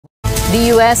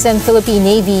The U.S. and Philippine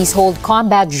navies hold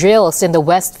combat drills in the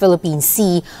West Philippine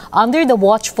Sea under the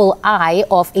watchful eye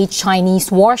of a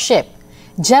Chinese warship.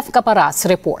 Jeff Caparas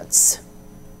reports.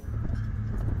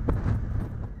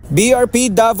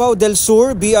 BRP Davao del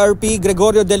Sur, BRP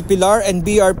Gregorio del Pilar, and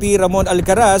BRP Ramon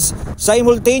Alcaraz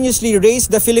simultaneously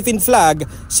raised the Philippine flag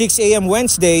 6 a.m.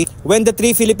 Wednesday when the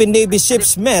three Philippine Navy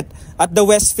ships met at the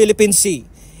West Philippine Sea.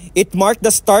 It marked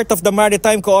the start of the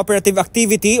Maritime Cooperative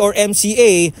Activity or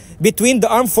MCA between the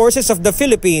Armed Forces of the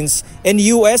Philippines and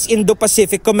U.S.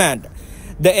 Indo-Pacific Command.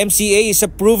 The MCA is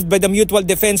approved by the Mutual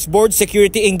Defense Board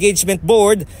Security Engagement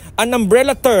Board, an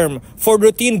umbrella term for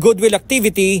routine goodwill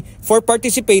activity for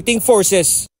participating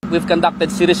forces. We've conducted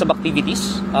a series of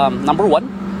activities. Number one,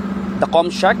 the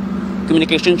comm check,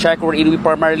 communication check, wherein we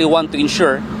primarily want to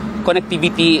ensure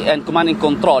connectivity and command and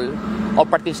control of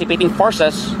participating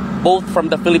forces both from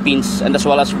the Philippines and as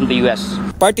well as from the U.S.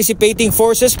 Participating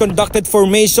forces conducted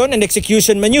formation and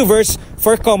execution maneuvers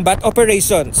for combat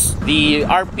operations. The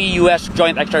RP-US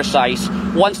joint exercise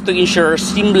wants to ensure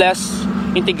seamless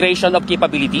integration of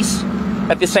capabilities,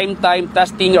 at the same time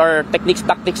testing our techniques,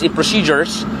 tactics, and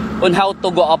procedures on how to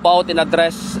go about and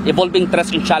address evolving threats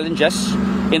and challenges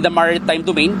in the maritime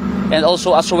domain, and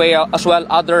also as well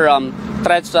other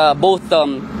threats, both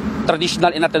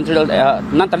traditional and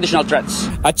non-traditional threats.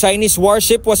 A Chinese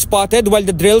warship was spotted while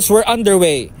the drills were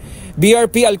underway.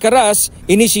 BRP Alcaraz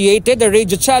initiated a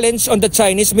radio challenge on the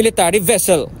Chinese military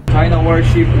vessel. China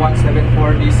Warship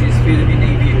 174, this is Philippine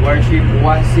Navy Warship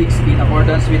 16 in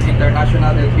accordance with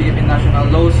international and Philippine national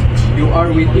laws. You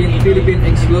are within Philippine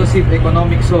Exclusive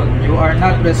Economic Zone. You are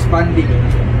not responding.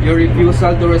 Your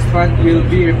refusal to respond will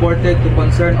be reported to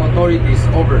concerned authorities.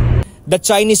 Over. The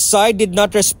Chinese side did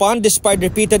not respond despite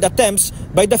repeated attempts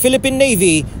by the Philippine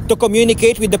Navy to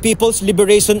communicate with the People's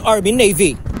Liberation Army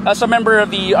Navy. As a member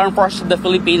of the Armed Forces of the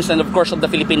Philippines and of course of the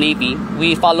Philippine Navy,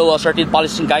 we follow certain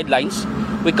policies and guidelines.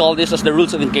 We call this as the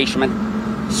rules of engagement.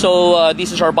 So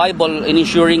this is our Bible in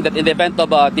ensuring that in the event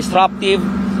of disruptive,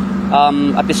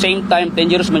 at the same time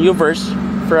dangerous maneuvers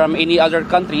from any other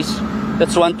countries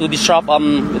that want to disrupt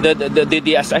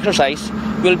the exercise,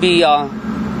 will be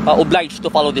obliged to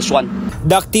follow this one.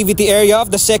 The activity area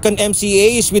of the second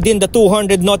MCA is within the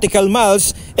 200 nautical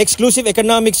miles exclusive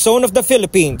economic zone of the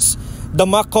Philippines. The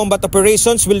mock combat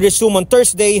operations will resume on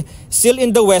Thursday, still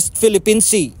in the West Philippine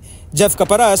Sea. Jeff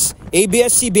Caparas,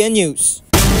 ABS-CBN News.